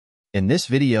In this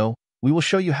video, we will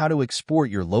show you how to export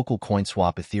your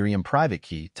LocalCoinSwap Ethereum private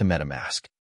key to Metamask.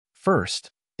 First,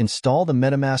 install the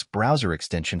Metamask browser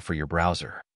extension for your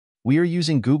browser. We are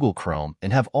using Google Chrome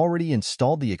and have already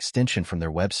installed the extension from their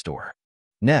web store.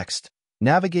 Next,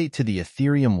 navigate to the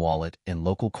Ethereum wallet in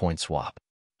LocalCoinSwap.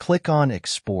 Click on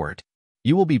Export.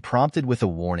 You will be prompted with a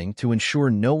warning to ensure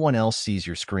no one else sees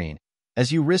your screen,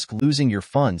 as you risk losing your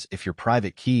funds if your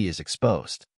private key is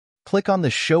exposed. Click on the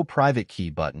Show Private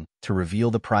Key button to reveal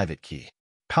the private key.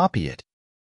 Copy it.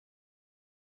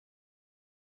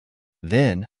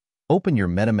 Then, open your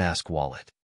Metamask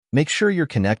wallet. Make sure you're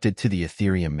connected to the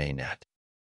Ethereum mainnet.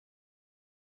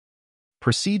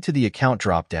 Proceed to the Account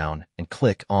drop-down and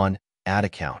click on Add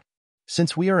Account.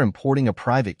 Since we are importing a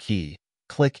private key,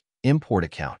 click Import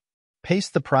Account.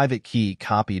 Paste the private key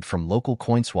copied from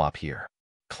LocalCoinSwap here.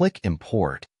 Click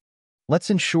Import.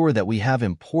 Let's ensure that we have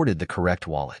imported the correct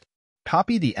wallet.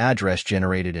 Copy the address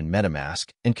generated in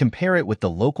Metamask and compare it with the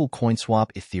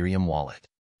LocalCoinSwap Ethereum wallet.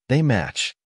 They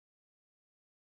match.